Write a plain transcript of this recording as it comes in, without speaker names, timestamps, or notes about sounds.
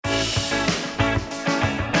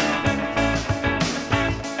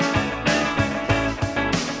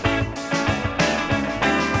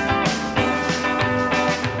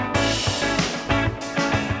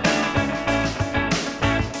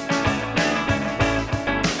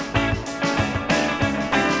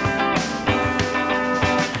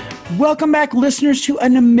Welcome back, listeners, to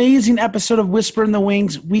an amazing episode of Whisper in the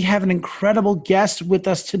Wings. We have an incredible guest with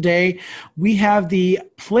us today. We have the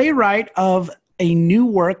playwright of a new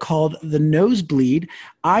work called The Nosebleed,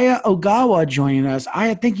 Aya Ogawa, joining us.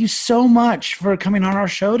 Aya, thank you so much for coming on our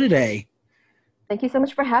show today. Thank you so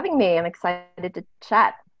much for having me. I'm excited to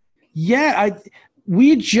chat. Yeah,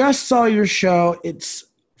 we just saw your show. It's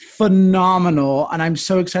phenomenal, and I'm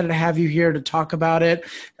so excited to have you here to talk about it,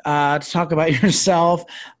 to talk about yourself.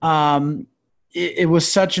 It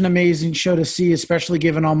was such an amazing show to see, especially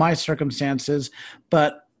given all my circumstances.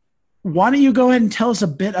 But why don't you go ahead and tell us a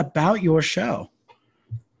bit about your show?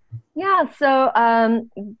 Yeah, so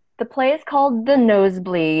the play is called The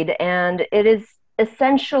Nosebleed, and it is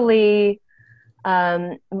essentially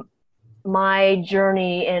my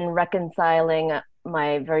journey in reconciling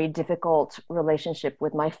my very difficult relationship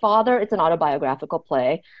with my father. It's an autobiographical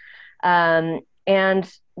play. And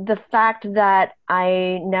the fact that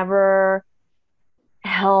I never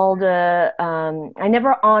I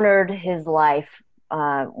never honored his life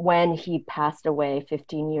when he passed away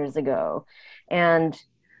 15 years ago. And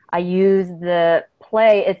I used the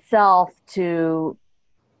play itself to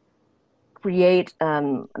create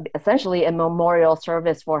essentially a memorial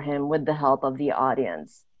service for him with the help of the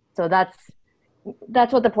audience. So that's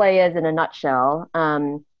what the play is in a nutshell.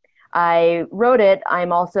 I wrote it,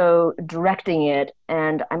 I'm also directing it,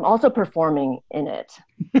 and I'm also performing in it.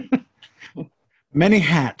 Many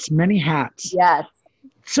hats, many hats. Yes.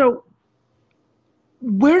 So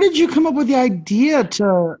where did you come up with the idea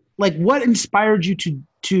what inspired you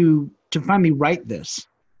to finally write this?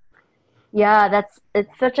 Yeah,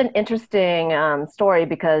 it's such an interesting story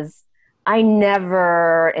because I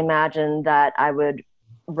never imagined that I would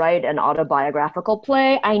write an autobiographical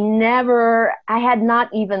play. I had not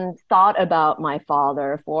even thought about my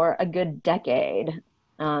father for a good decade.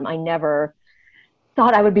 I never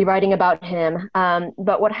thought I would be writing about him.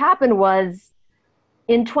 But what happened was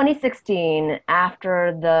in 2016,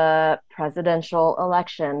 after the presidential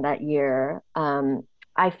election that year,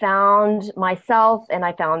 I found myself and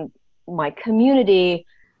I found my community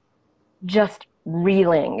just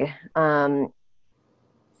reeling from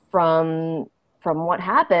what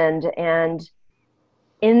happened, and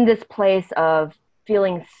in this place of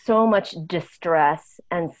feeling so much distress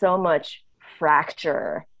and so much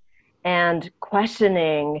fracture and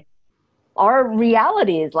questioning our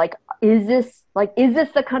realities. Is this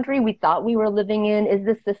the country we thought we were living in? Is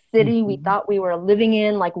this the city we thought we were living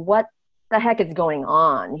in? What the heck is going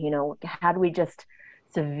on? Had we just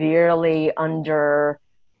severely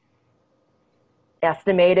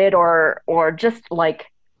underestimated or just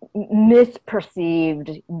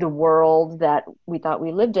misperceived the world that we thought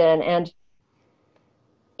we lived in? And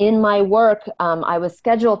in my work, I was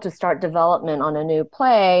scheduled to start development on a new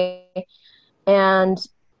play, and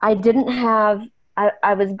I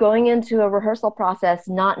was going into a rehearsal process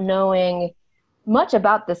not knowing much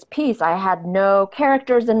about this piece. I had no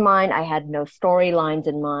characters in mind. I had no storylines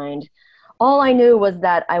in mind. All I knew was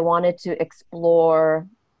that I wanted to explore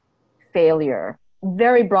failure,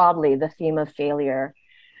 very broadly, the theme of failure.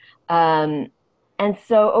 And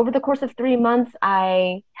so over the course of 3 months,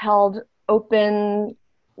 I held open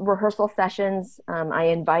rehearsal sessions. I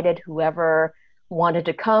invited whoever wanted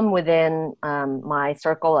to come within my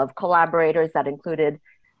circle of collaborators that included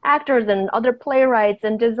actors and other playwrights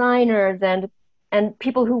and designers and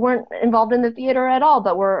people who weren't involved in the theater at all,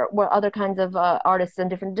 but were other kinds of artists in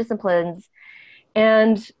different disciplines.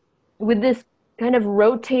 And with this kind of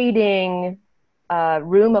rotating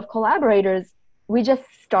room of collaborators, we just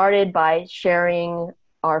started by sharing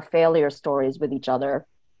our failure stories with each other.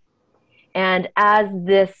 And as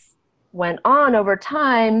this went on over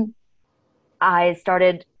time, I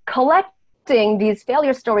started collecting these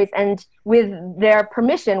failure stories, and with their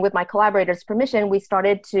permission, with my collaborators' permission, we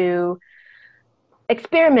started to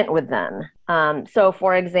experiment with them. So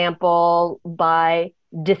for example, by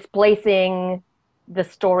displacing the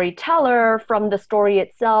storyteller from the story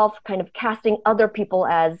itself, kind of casting other people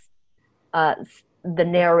as the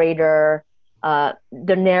narrator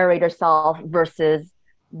self versus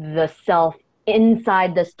the self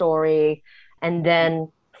inside the story, and then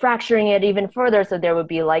fracturing it even further. So there would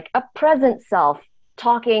be a present self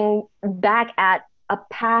talking back at a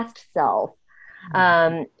past self.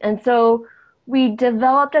 And so we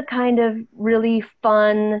developed a kind of really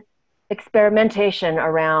fun experimentation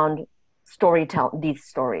around these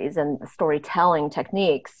stories and storytelling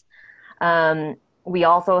techniques. We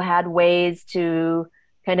also had ways to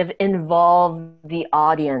kind of involve the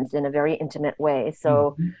audience in a very intimate way.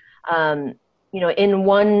 So, in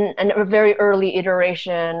a very early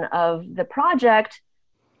iteration of the project,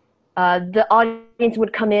 The audience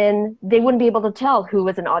would come in, they wouldn't be able to tell who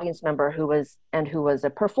was an audience member, who was a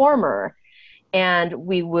performer. And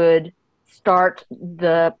we would start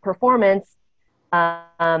the performance,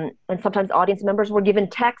 and sometimes audience members were given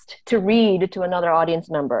text to read to another audience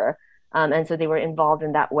member. And so they were involved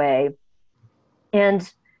in that way. And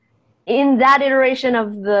in that iteration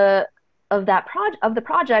of the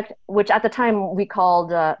project, which at the time we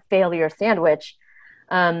called Failure Sandwich,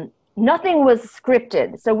 nothing was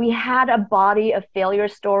scripted. So we had a body of failure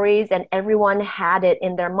stories and everyone had it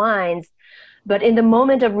in their minds. But in the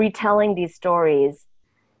moment of retelling these stories,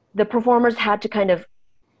 the performers had to kind of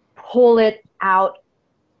pull it out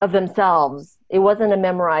of themselves. It wasn't a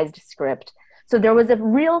memorized script. So there was a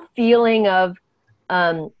real feeling of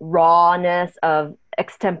rawness, of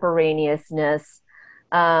extemporaneousness,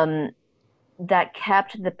 that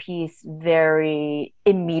kept the piece very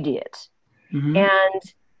immediate. Mm-hmm.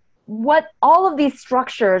 And what all of these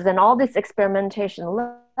structures and all this experimentation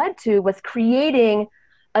led to was creating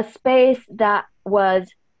a space that was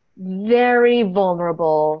very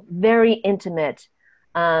vulnerable, very intimate,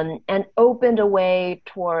 and opened a way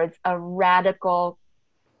towards a radical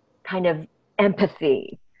kind of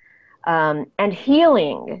empathy and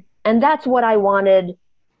healing. And that's what I wanted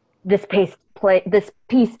this piece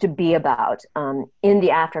to be about, in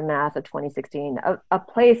the aftermath of 2016, a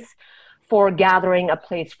place for gathering, a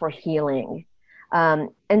place for healing.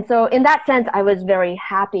 And so in that sense, I was very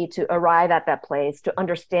happy to arrive at that place, to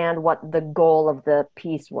understand what the goal of the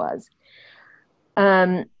piece was.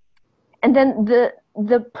 And then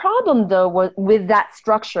the problem, though, was with that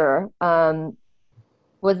structure,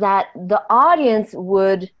 was that the audience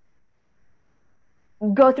would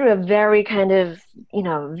go through a very kind of,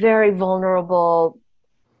 very vulnerable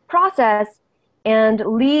process and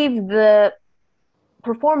leave the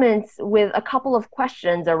performance with a couple of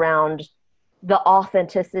questions around the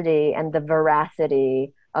authenticity and the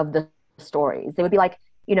veracity of the stories. They would be like,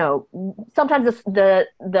 sometimes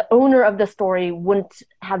the owner of the story wouldn't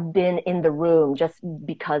have been in the room just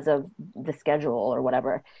because of the schedule or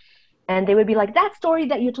whatever. And they would be like, that story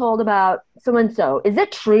that you told about so-and-so, is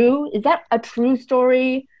it true? Is that a true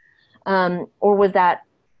story? Or was that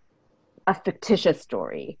a fictitious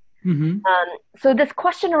story? Mm-hmm. So this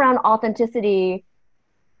question around authenticity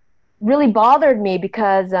really bothered me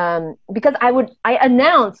because I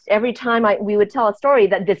announced every time we would tell a story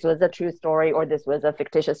that this was a true story or this was a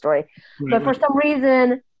fictitious story. Right. But for some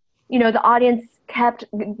reason, the audience kept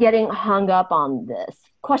getting hung up on this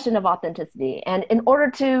question of authenticity. And in order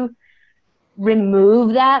to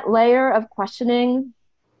remove that layer of questioning,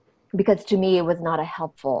 because to me it was not a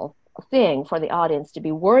helpful thing for the audience to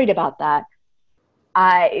be worried about that,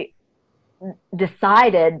 I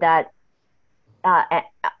decided that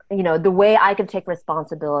the way I could take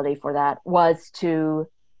responsibility for that was to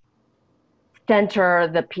center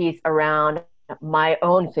the piece around my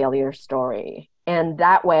own failure story. And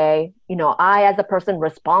that way, I, as a person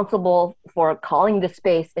responsible for calling the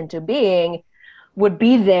space into being, would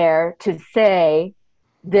be there to say,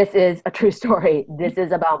 this is a true story. This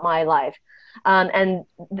is about my life. And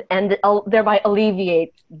thereby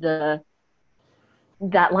alleviate that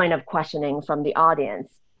line of questioning from the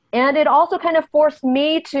audience. And it also kind of forced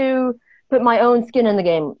me to put my own skin in the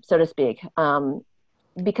game, so to speak,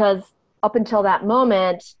 because up until that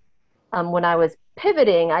moment, when I was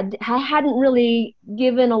pivoting, I hadn't really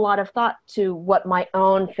given a lot of thought to what my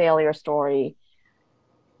own failure story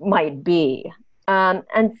might be.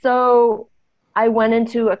 And so I went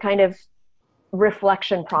into a kind of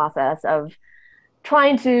reflection process of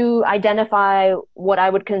trying to identify what I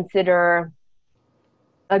would consider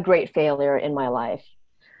a great failure in my life.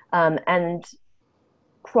 And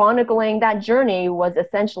chronicling that journey was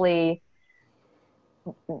essentially,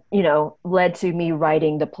 led to me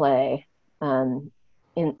writing the play in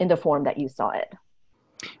the form that you saw it.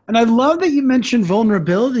 And I love that you mentioned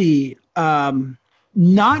vulnerability,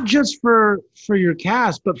 not just for your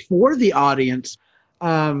cast, but for the audience.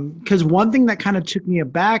 Because one thing that kind of took me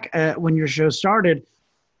aback when your show started,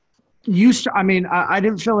 I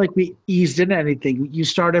didn't feel like we eased into anything. You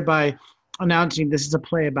started by announcing this is a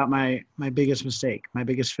play about my biggest mistake, my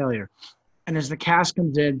biggest failure. And as the cast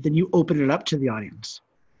comes in, then you open it up to the audience.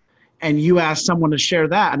 And you ask someone to share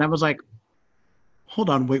that. And I was like, hold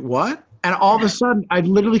on, wait, what? And all of a sudden, I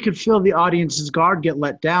literally could feel the audience's guard get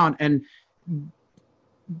let down. And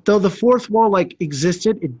though the fourth wall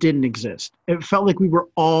existed, it didn't exist. It felt like we were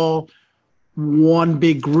all one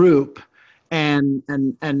big group. And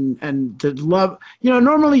the love,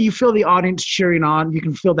 normally you feel the audience cheering on, you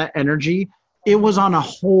can feel that energy. It was on a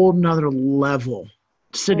whole nother level.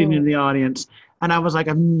 sitting in the audience. And I was like,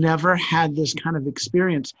 I've never had this kind of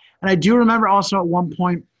experience. And I do remember also at one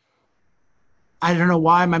point, I don't know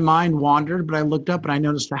why my mind wandered, but I looked up and I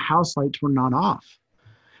noticed the house lights were not off.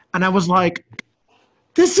 And I was like,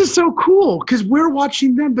 this is so cool because we're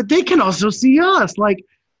watching them, but they can also see us. Like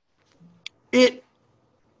it,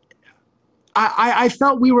 I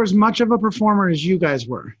felt we were as much of a performer as you guys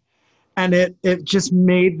were. And it just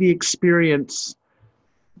made the experience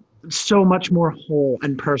so much more whole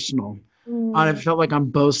and personal. And I felt like on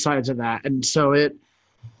both sides of that. And so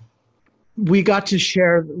we got to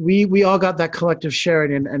share, we all got that collective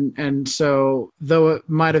sharing. And so though it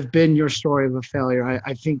might have been your story of a failure,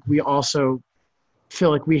 I think we also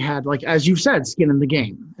feel like we had, like, as you said, skin in the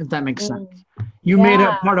game, if that makes sense. You made it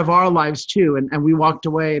a part of our lives too. And we walked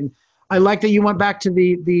away, and I like that you went back to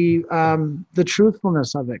the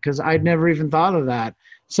truthfulness of it. Cause I'd never even thought of that.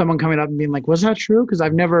 Someone coming up and being like, was that true? Cause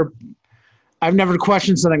I've never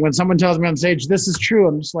questioned something. When someone tells me on stage, this is true,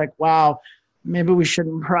 I'm just like, wow, maybe we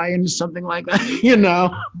shouldn't pry into something like that, you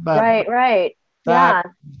know? But Right. that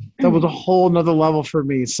was a whole nother level for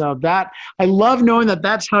me. So that, I love knowing that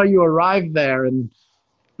that's how you arrived there. And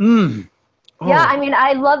yeah, I mean,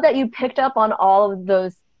 I love that you picked up on all of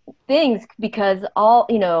those things, because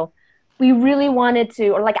we really wanted to,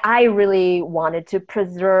 or like I really wanted to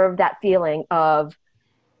preserve that feeling of,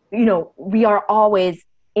 we are always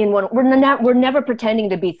in one. We're never pretending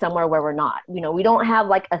to be somewhere where we're not. We don't have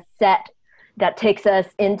like a set that takes us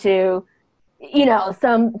into,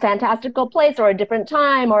 some fantastical place or a different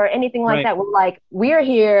time or anything like that. We're like, we're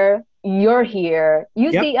here, you're here,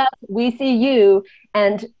 you see us, we see you,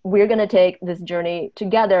 and we're going to take this journey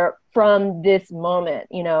together from this moment,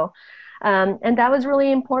 and that was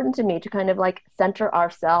really important to me, to kind of like center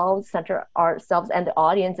ourselves and the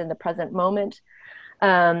audience in the present moment.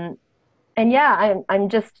 And yeah,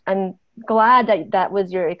 I'm glad that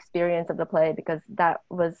was your experience of the play, because that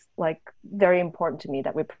was like very important to me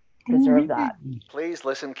that we preserve that. Please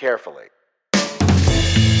listen carefully.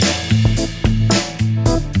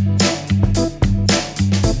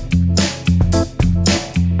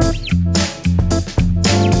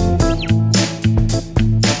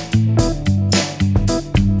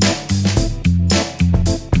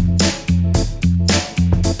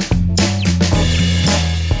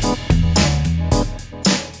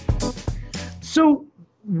 So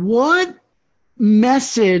what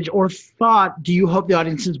message or thought do you hope the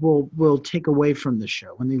audiences will take away from the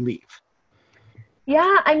show when they leave?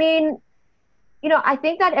 Yeah, I mean, I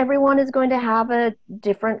think that everyone is going to have a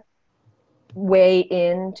different way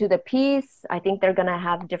into the piece. I think they're going to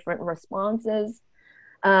have different responses.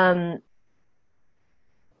 There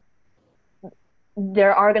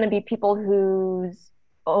are going to be people whose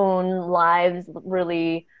own lives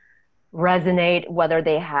really resonate, whether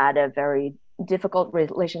they had a very difficult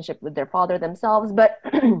relationship with their father themselves. But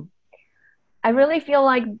I really feel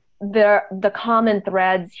like the common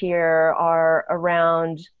threads here are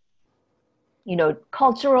around,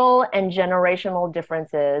 cultural and generational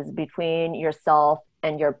differences between yourself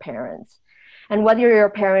and your parents. And whether your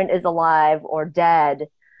parent is alive or dead,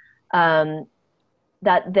 that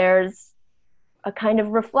there's a kind of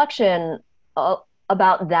reflection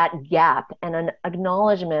about that gap and an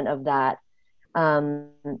acknowledgement of that.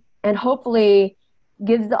 And hopefully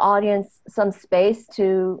gives the audience some space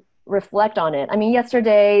to reflect on it. I mean,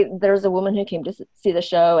 yesterday there was a woman who came to see the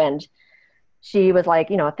show, and she was like,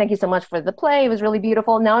 thank you so much for the play. It was really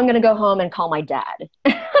beautiful. Now I'm going to go home and call my dad.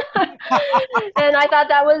 And I thought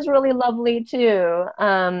that was really lovely too.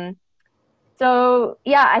 So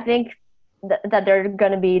yeah, I think that there are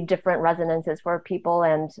going to be different resonances for people.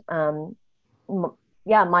 And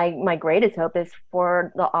my greatest hope is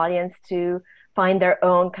for the audience to find their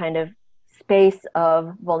own kind of space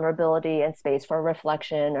of vulnerability and space for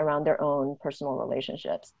reflection around their own personal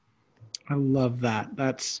relationships. I love that.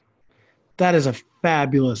 That is a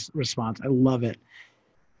fabulous response. I love it.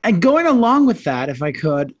 And going along with that, if I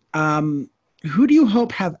could, who do you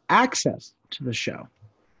hope have access to the show?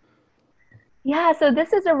 Yeah, so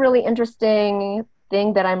this is a really interesting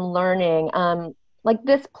thing that I'm learning. Like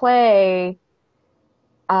this play,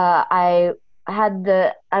 I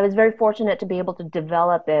was very fortunate to be able to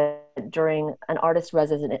develop it during an artist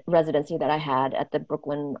residency that I had at the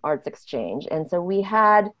Brooklyn Arts Exchange. And so we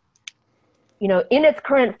had, in its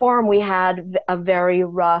current form, we had a very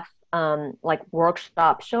rough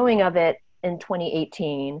workshop showing of it in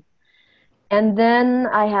 2018. And then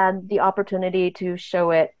I had the opportunity to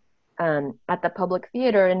show it at the Public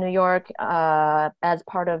Theater in New York as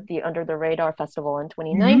part of the Under the Radar Festival in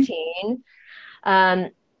 2019.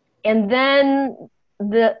 And then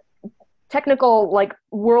technical like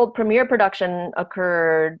world premiere production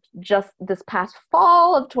occurred just this past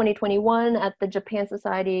fall of 2021 at the Japan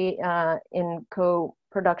Society in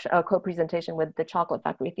co-presentation with the Chocolate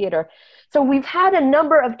Factory Theater. So we've had a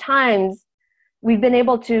number of times we've been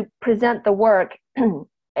able to present the work,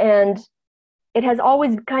 and it has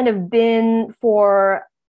always kind of been for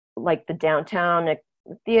like the downtown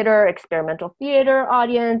theater, experimental theater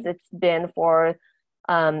audience. It's been for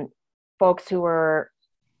folks who are,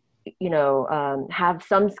 have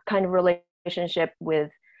some kind of relationship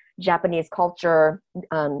with Japanese culture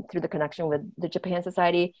through the connection with the Japan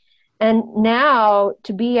Society. And now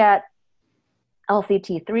to be at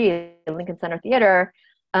LCT3, Lincoln Center Theater,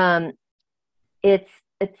 it's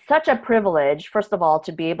such a privilege, first of all,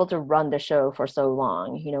 to be able to run the show for so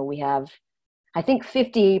long. We have, I think,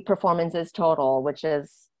 50 performances total, which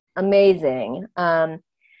is amazing. And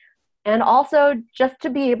also just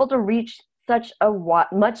to be able to reach such a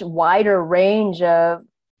much wider range of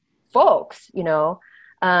folks,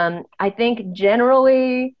 I think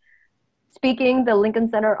generally speaking, the Lincoln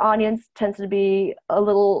Center audience tends to be a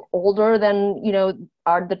little older than,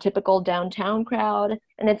 the typical downtown crowd.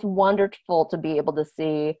 And it's wonderful to be able to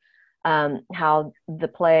see how the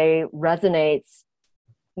play resonates,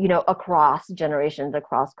 across generations,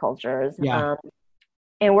 across cultures. Yeah.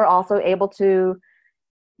 And we're also able to,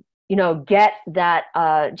 get that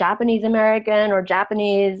Japanese American or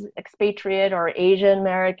Japanese expatriate or Asian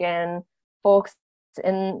American folks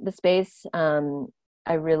in the space.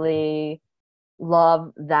 I really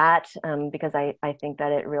love that because I think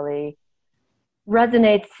that it really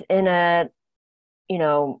resonates in a,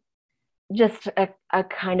 just a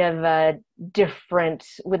kind of a different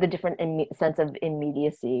sense of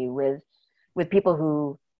immediacy with people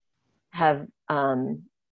who have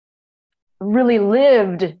really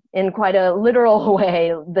lived in quite a literal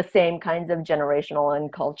way the same kinds of generational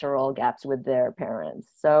and cultural gaps with their parents.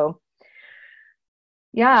 So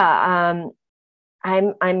yeah,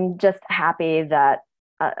 I'm just happy that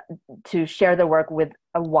to share the work with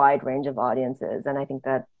a wide range of audiences, and I think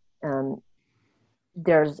that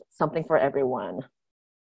there's something for everyone.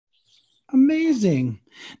 Amazing.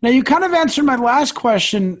 Now you kind of answered my last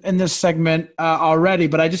question in this segment already,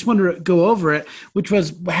 but I just wanted to go over it, which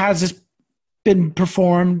was, has this been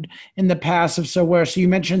performed in the past? If so, where? So you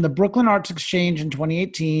mentioned the Brooklyn Arts Exchange in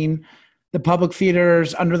 2018, the Public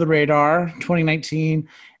Theater's Under the Radar 2019,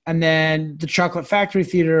 and then the Chocolate Factory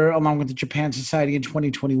Theater along with the Japan Society in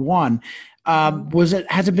 2021.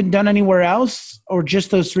 Has it been done anywhere else, or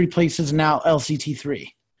just those three places now,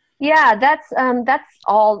 LCT3? Yeah, that's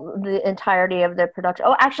all, the entirety of the production.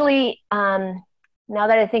 Oh, actually, now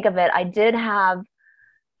that I think of it, I did have,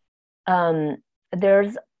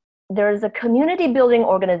 there's a community building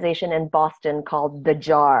organization in Boston called The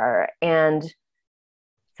Jar. And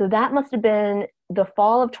so that must have been the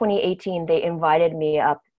fall of 2018. They invited me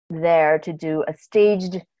up there to do a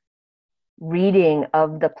staged reading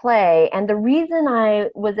of the play. And the reason I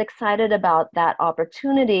was excited about that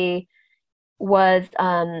opportunity was,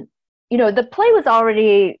 the play was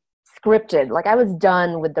already scripted. Like, I was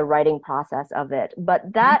done with the writing process of it.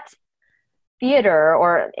 But that theater,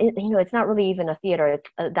 or, it's not really even a theater, it's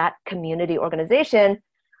that community organization,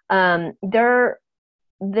 their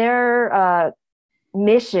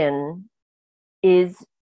mission is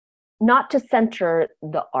not to center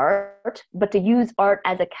the art, but to use art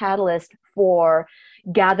as a catalyst for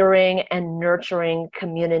gathering and nurturing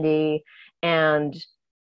community and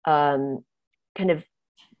kind of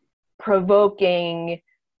provoking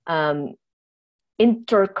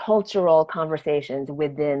intercultural conversations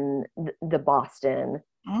within the Boston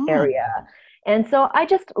area. And so I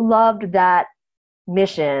just loved that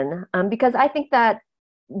mission because I think that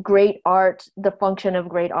great art, the function of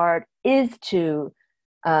great art is to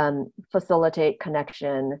facilitate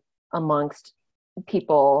connection amongst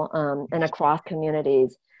people and across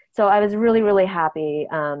communities. So I was really, really happy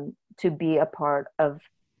to be a part of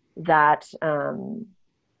that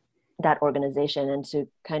that organization and to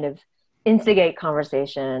kind of instigate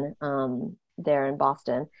conversation there in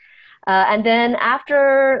Boston. And then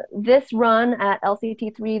after this run at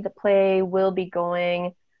LCT3, the play will be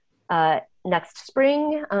going next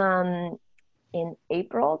spring. In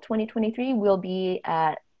April 2023, we'll be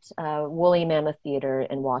at Woolly Mammoth Theater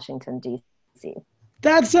in Washington, D.C.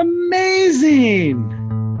 That's amazing.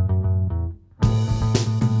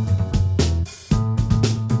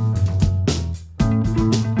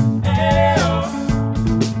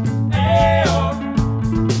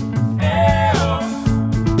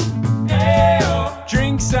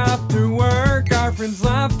 Drinks after work, our friends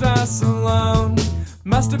left us alone.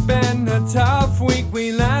 Must have been a tough week,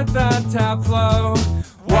 we let the tap flow.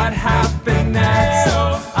 What happened? something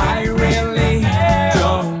else. I really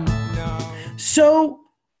don't know. So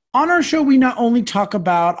on our show, we not only talk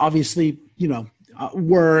about, obviously,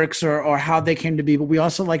 works or how they came to be, but we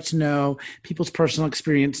also like to know people's personal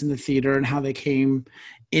experience in the theater and how they came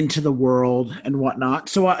into the world and whatnot.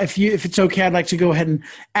 So if it's okay, I'd like to go ahead and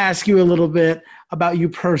ask you a little bit about you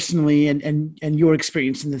personally and your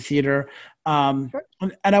experience in the theater. Sure.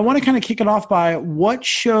 And I want to kind of kick it off by what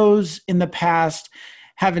shows in the past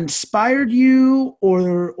have inspired you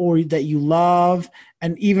or that you love,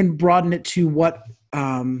 and even broaden it to what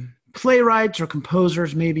playwrights or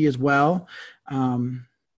composers maybe as well.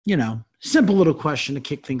 Simple little question to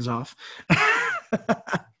kick things off.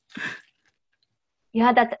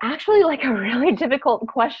 Yeah, that's actually like a really difficult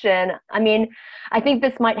question. I mean, I think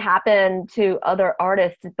this might happen to other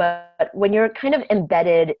artists, but when you're kind of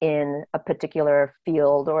embedded in a particular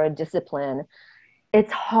field or a discipline,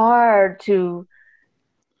 it's hard to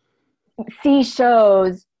see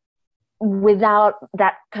shows without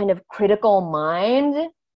that kind of critical mind, Oh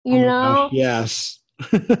my gosh, yes.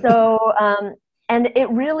 So, and it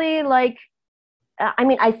really I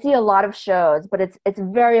see a lot of shows, but it's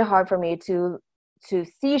very hard for me to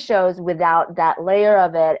see shows without that layer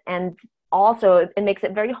of it. And also it makes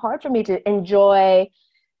it very hard for me to enjoy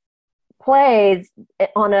plays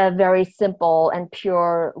on a very simple and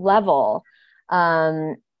pure level.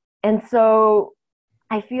 And so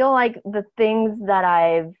I feel like the things that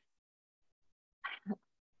I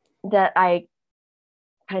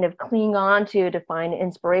kind of cling on to find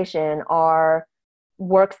inspiration are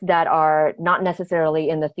works that are not necessarily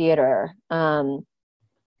in the theater.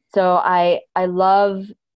 So I love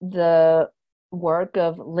the work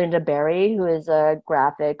of Lynda Barry, who is a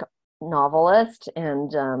graphic novelist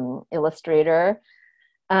and illustrator.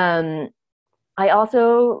 I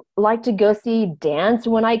also like to go see dance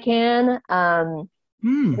when I can. One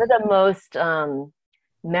of the most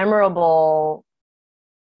memorable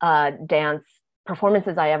dance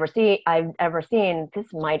performances I've ever seen.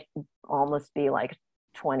 This might almost be like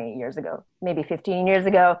 20 years ago, maybe 15 years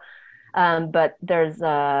ago. But there's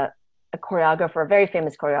a choreographer, a very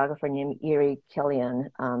famous choreographer named Iri Killian,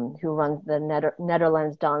 who runs the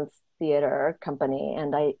Netherlands Dance Theater Company.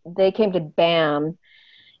 And they came to BAM,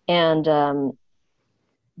 and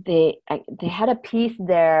they had a piece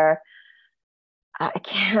there. I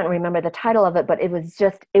can't remember the title of it, but it was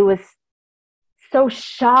so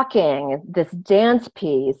shocking, this dance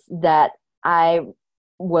piece, that I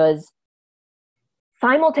was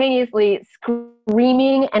simultaneously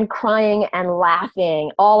screaming and crying and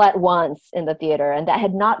laughing all at once in the theater. And that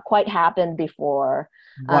had not quite happened before.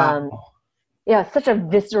 Wow. Such a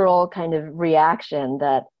visceral kind of reaction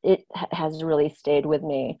that it has really stayed with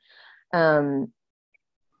me.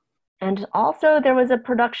 And also there was a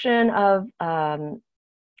production of,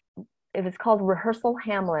 it was called Rehearsal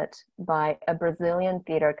Hamlet by a Brazilian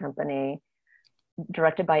theater company,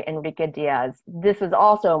 directed by Enrique Diaz. This was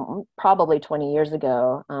also probably 20 years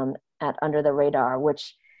ago, at Under the Radar,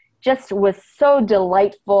 which just was so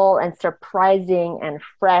delightful and surprising and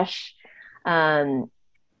fresh, and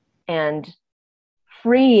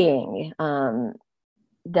freeing,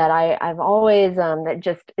 that I've always, that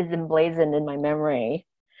just is emblazoned in my memory.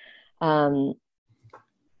 I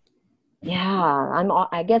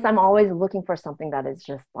guess I'm always looking for something that is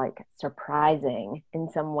just like surprising in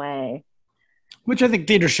some way. Which I think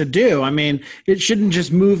theater should do. I mean, it shouldn't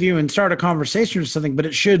just move you and start a conversation or something, but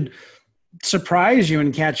it should surprise you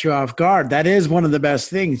and catch you off guard. That is one of the best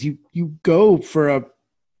things. You go for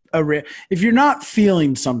if you're not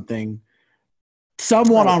feeling something,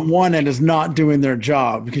 someone on one end is not doing their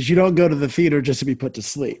job, because you don't go to the theater just to be put to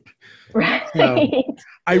sleep. Right. So,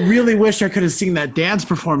 I really wish I could have seen that dance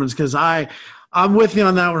performance, because I'm with you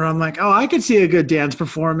on that, where I'm like, oh, I could see a good dance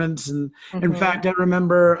performance. And in fact, I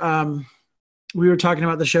remember we were talking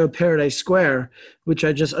about the show Paradise Square, which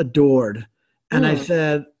I just adored. And I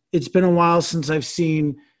said, it's been a while since I've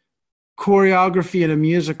seen choreography in a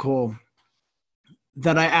musical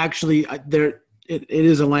that I actually, it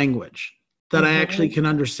is a language that I actually can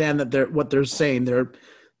understand that what they're saying.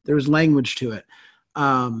 There's language to it.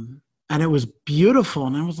 And it was beautiful.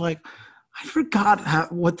 And I was like, I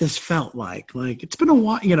forgot what this felt like. Like, it's been a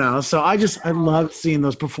while, so I love seeing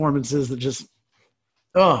those performances that just,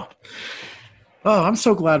 oh, I'm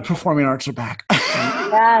so glad performing arts are back.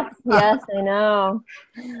 Yes, I know.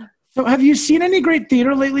 So have you seen any great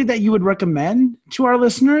theater lately that you would recommend to our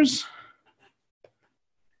listeners?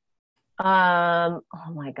 Oh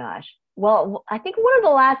my gosh. Well, I think one of the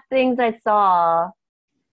last things I saw,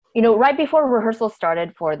 right before rehearsal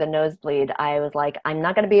started for The Nosebleed, I was like, I'm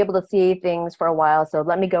not going to be able to see things for a while, so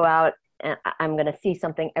let me go out I'm going to see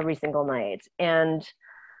something every single night. And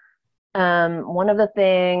one of the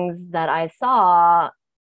things that I saw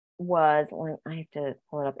was, I have to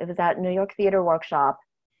pull it up. It was at New York Theater Workshop.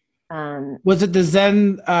 Was it the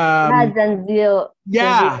Zen? Had Zenzil.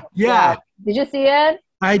 Yeah. Did you see it?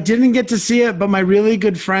 I didn't get to see it, but my really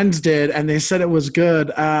good friends did, and they said it was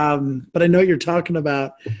good. But I know what you're talking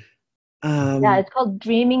about. Yeah, it's called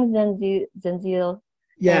Dreaming Zenzil.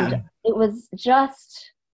 Yeah. And it was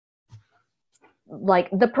just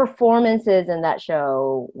like the performances in that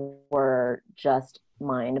show were just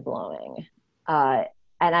mind blowing.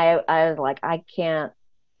 And I was like, I can't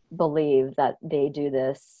believe that they do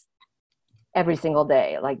this every single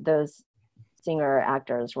day. Like those singer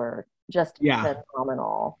actors were just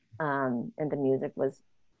phenomenal. And the music was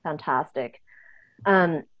fantastic.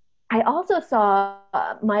 I also saw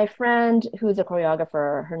my friend who's a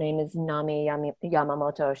choreographer. Her name is Nami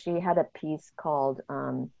Yamamoto. She had a piece called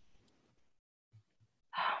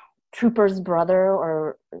Trooper's Brother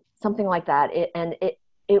or something like that.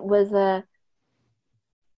 It was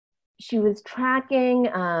she was tracking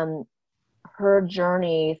her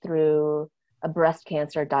journey through a breast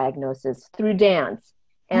cancer diagnosis through dance.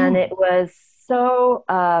 And it was so,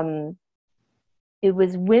 it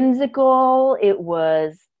was whimsical. It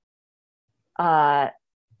was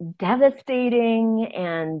devastating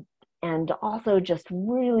and also just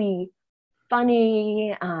really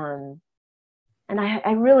funny. And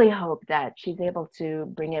I really hope that she's able to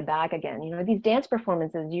bring it back again. You know, these dance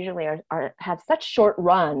performances usually have such short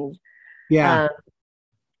runs. Yeah.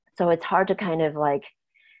 So it's hard to kind of like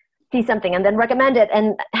see something and then recommend it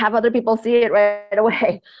and have other people see it right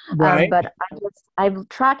away. Right. But I've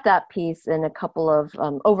tracked that piece in a couple of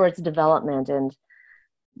over its development and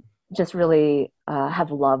just really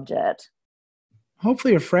have loved it.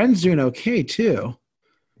 Hopefully your friend's doing okay too.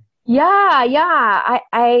 Yeah.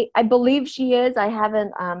 I believe she is. I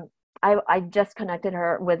haven't. I just connected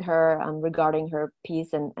with her regarding her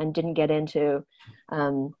piece and didn't get into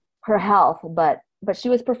her health, but she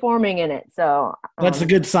was performing in it, so that's a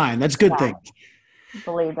good sign. That's a good thing. I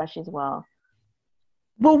believe that she's well.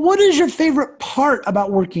 Well, what is your favorite part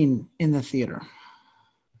about working in the theater?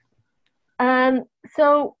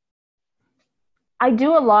 So I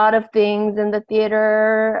do a lot of things in the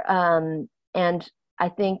theater, and I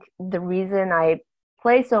think the reason I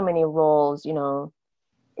play so many roles, you know,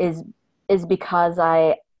 is because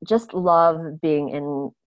I just love being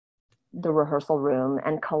in the rehearsal room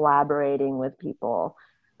and collaborating with people.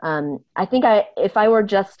 I think if I were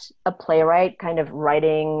just a playwright, kind of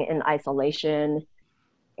writing in isolation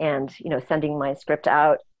and, you know, sending my script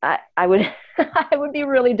out, I would I would be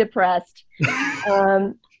really depressed.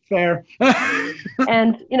 Fair.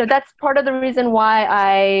 And, you know, that's part of the reason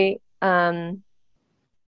why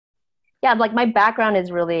like my background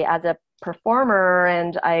is really as a performer,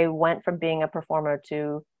 and I went from being a performer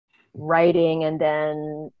to writing and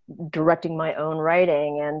then directing my own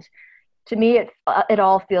writing. And to me, it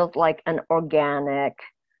all feels like an organic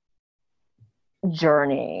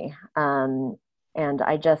journey. And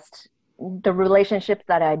the relationships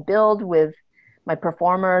that I build with my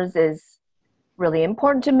performers is really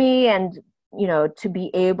important to me. And, you know, to be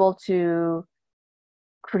able to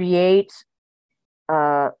create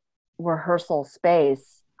a rehearsal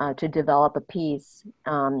space to develop a piece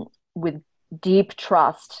with deep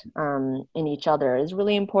trust in each other is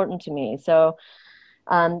really important to me. So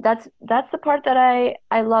that's the part that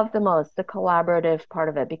I love the most, the collaborative part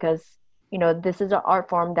of it, because, you know, this is an art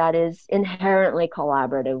form that is inherently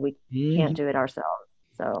collaborative. We can't do it ourselves.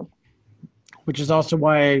 So, which is also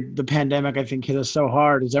why the pandemic, I think, hit us so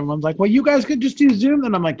hard, is everyone's like, well, you guys could just do Zoom.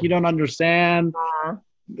 And I'm like, you don't understand.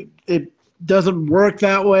 It doesn't work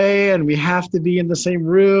that way, and we have to be in the same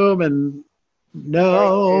room. And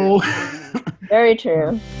no. Very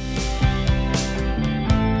true.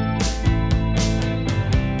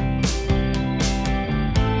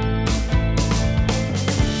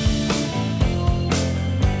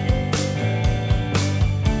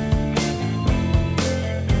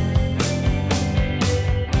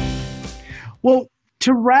 Well,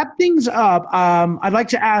 to wrap things up, I'd like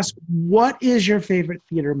to ask, what is your favorite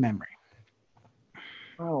theater memory?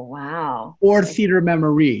 Oh, wow. Or theater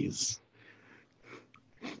memories?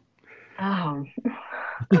 Oh,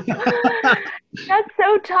 that's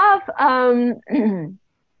so tough. Oh,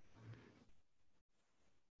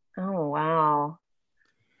 wow.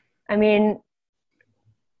 I mean,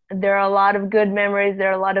 there are a lot of good memories.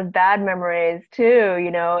 There are a lot of bad memories too.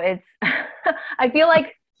 You know, it's, I feel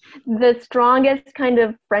like the strongest kind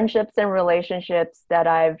of friendships and relationships that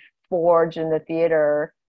I've forged in the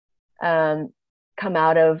theater come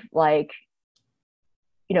out of, like,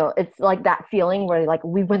 it's like that feeling where like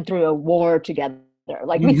we went through a war together.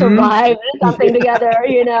 Like we Mhm. survived something together,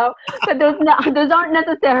 but those aren't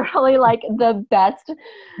necessarily like the best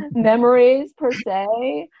memories per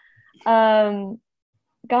se.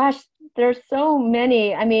 Gosh, there's so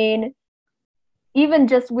many. I mean, even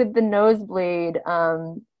just with the nosebleed,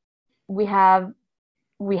 we have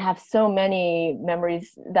so many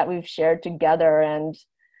memories that we've shared together, and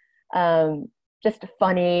just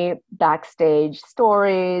funny backstage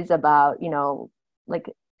stories about, like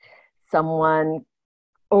someone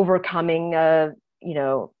overcoming a,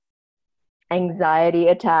 anxiety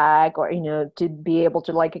attack, or, to be able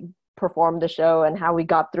to like perform the show and how we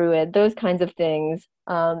got through it, those kinds of things.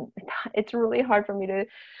 It's really hard for me to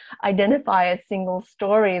identify a single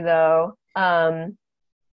story though.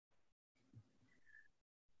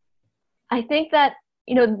 I think that,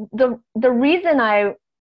 the reason I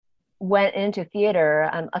went into theater,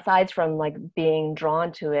 aside from like being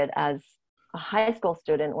drawn to it as a high school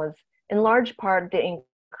student, was in large part the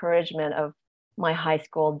encouragement of my high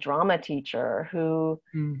school drama teacher, who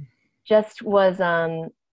just was,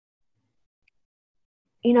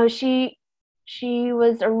 she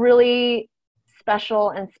was a really special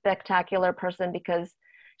and spectacular person, because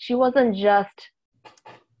she wasn't just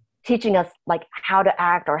teaching us like how to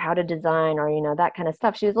act or how to design or that kind of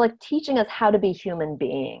stuff. She was like teaching us how to be human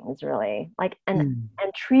beings, really, like, and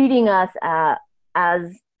treating us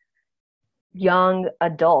as young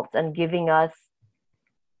adults and giving us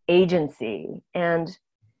agency. And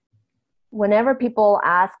whenever people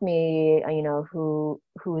ask me,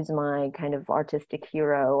 who's my kind of artistic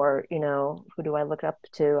hero, or who do I look up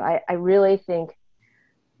to, I really think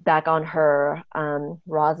back on her,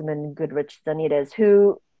 Rosamund Goodrich Tzanides,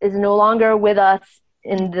 who is no longer with us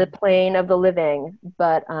in the plane of the living,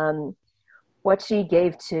 but what she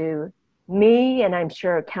gave to me, and I'm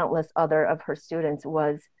sure countless other of her students,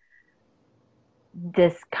 was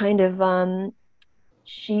this kind of,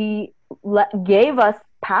 she gave us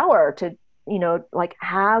power to, like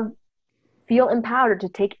feel empowered to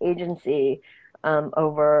take agency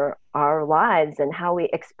over our lives and how we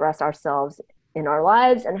express ourselves in our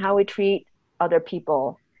lives and how we treat other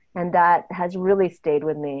people. And that has really stayed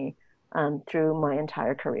with me through my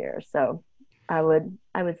entire career. So I would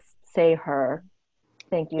say her.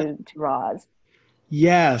 Thank you to Roz.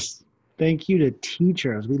 Yes. Thank you to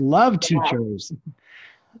teachers. We love teachers.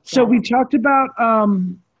 So we talked about,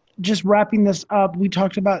 just wrapping this up, we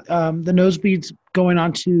talked about the Nosebleeds going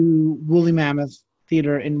on to Woolly Mammoth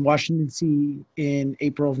Theater in Washington, D.C. in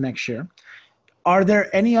April of next year. Are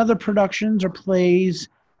there any other productions or plays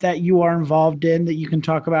that you are involved in that you can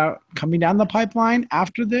talk about coming down the pipeline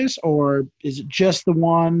after this, or is it just the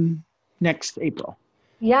one next April?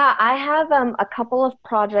 Yeah, I have a couple of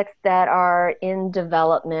projects that are in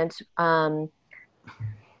development. Saori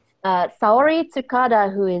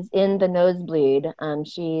Tsukada, who is in The Nosebleed,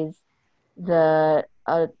 she's the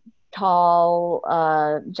tall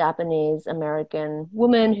Japanese American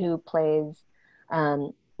woman who plays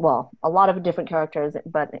a lot of different characters,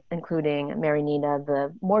 but including Mary Nina,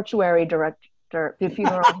 the mortuary director, the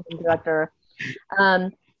funeral home director.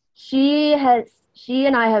 She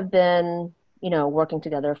and I have been, working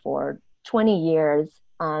together for 20 years,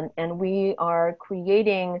 and we are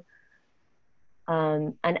creating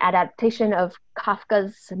an adaptation of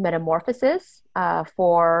Kafka's Metamorphosis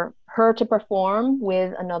for her to perform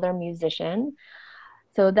with another musician.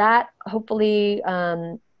 So that hopefully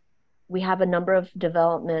we have a number of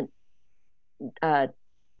development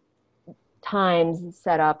times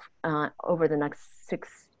set up over the next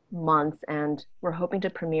 6 months, and we're hoping to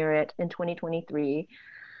premiere it in 2023.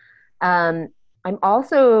 I'm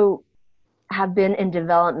also have been in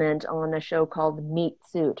development on a show called Meat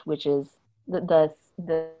Suit, which is the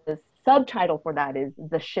subtitle for that is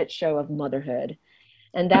The Shit Show of Motherhood.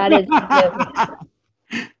 And that is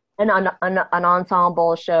an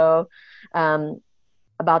ensemble show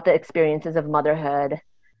about the experiences of motherhood.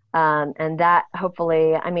 And that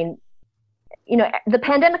hopefully, the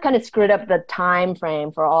pandemic kind of screwed up the time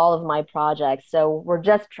frame for all of my projects. So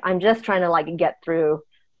I'm just trying to like get through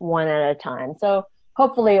one at a time. So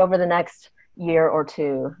hopefully over the next year or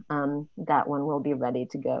two, that one will be ready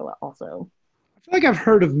to go also. I feel like I've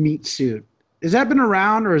heard of Meat Suit. Has that been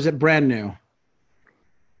around, or is it brand new?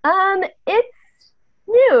 It's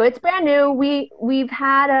new. It's brand new. We've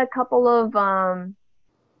had a couple of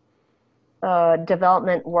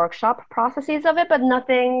development workshop processes of it, but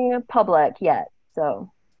nothing public yet. So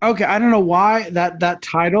okay, I don't know why that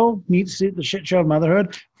title, Meat Suit, The Shit Show of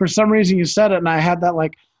Motherhood, for some reason you said it and I had that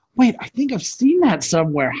like, wait, I think I've seen that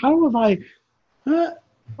somewhere. How have I?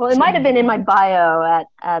 Well, it might have been in my bio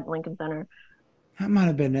at Lincoln Center. That might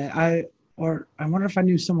have been it. I wonder if I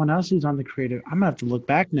knew someone else who's on the creative. I'm gonna have to look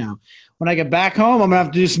back now. When I get back home, I'm gonna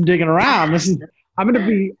have to do some digging around. I'm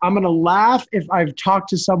gonna laugh if I've talked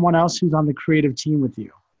to someone else who's on the creative team with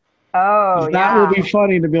you. Oh, That yeah. will be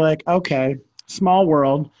funny to be like, okay, small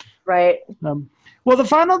world. Right. Well, the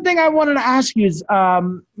final thing I wanted to ask you is, if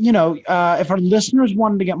our listeners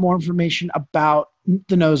wanted to get more information about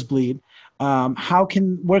the Nosebleed,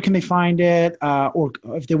 where can they find it? Or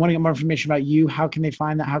if they want to get more information about you, how can they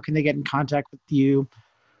find that? How can they get in contact with you?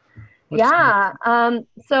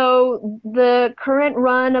 So the current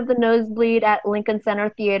run of the Nosebleed at Lincoln Center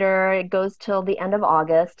Theater, it goes till the end of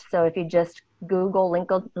August. So if you just Google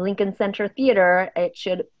Lincoln Center Theater, it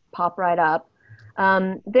should pop right up.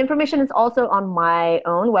 The information is also on my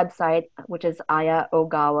own website, which is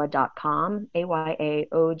ayaogawa.com,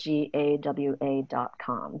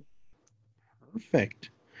 AYAOGAWA.com. Perfect.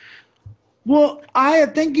 Well, Aya,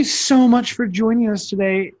 thank you so much for joining us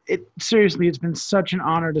today. Seriously, it's been such an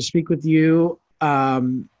honor to speak with you,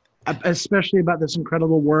 especially about this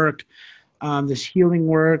incredible work, this healing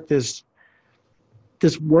work, this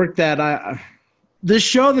work this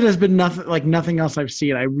show that has been nothing else I've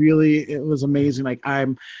seen. It was amazing. Like,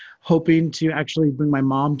 I'm hoping to actually bring my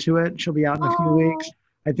mom to it. She'll be out in a few weeks.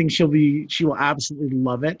 I think she will absolutely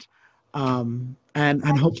love it.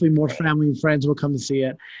 And hopefully more family and friends will come to see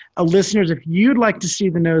it. Listeners, if you'd like to see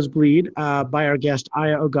The Nosebleed by our guest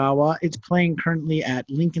Aya Ogawa, it's playing currently at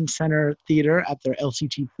Lincoln Center Theater at their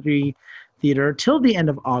LCT3 Theater till the end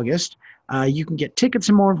of August. You can get tickets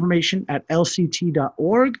and more information at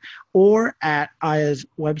lct.org or at Aya's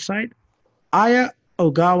website,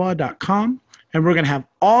 ayaogawa.com. And we're going to have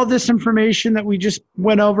all this information that we just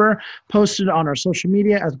went over posted on our social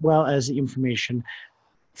media, as well as the information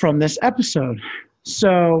from this episode.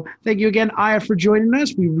 So thank you again, Aya, for joining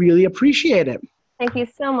us. We really appreciate it. Thank you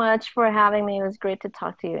so much for having me. It was great to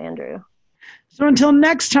talk to you, Andrew. So until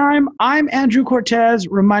next time, I'm Andrew Cortez,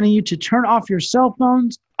 reminding you to turn off your cell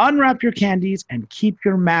phones, unwrap your candies, and keep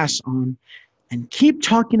your masks on, and keep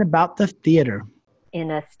talking about the theater.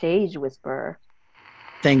 In a Stage Whisperer.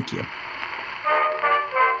 Thank you.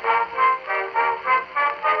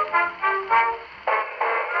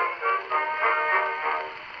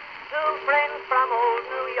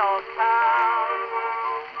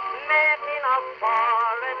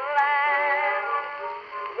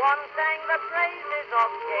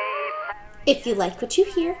 If you like what you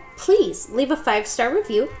hear, please leave a 5-star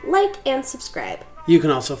review, like, and subscribe. You can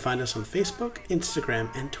also find us on Facebook, Instagram,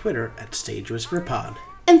 and Twitter at Stage Whisper Pod.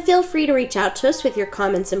 And feel free to reach out to us with your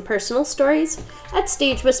comments and personal stories at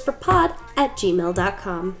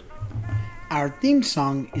stagewhisperpod@gmail.com. Our theme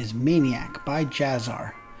song is Maniac by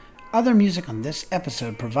Jazzar. Other music on this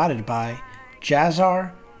episode provided by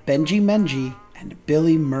Jazzar, Benji Menji, and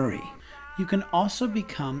Billy Murray. You can also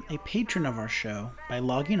become a patron of our show by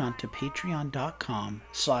logging on to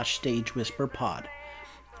patreon.com/stagewhisperpod.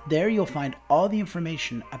 There you'll find all the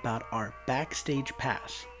information about our Backstage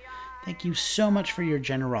Pass. Thank you so much for your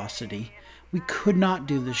generosity. We could not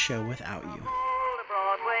do this show without you.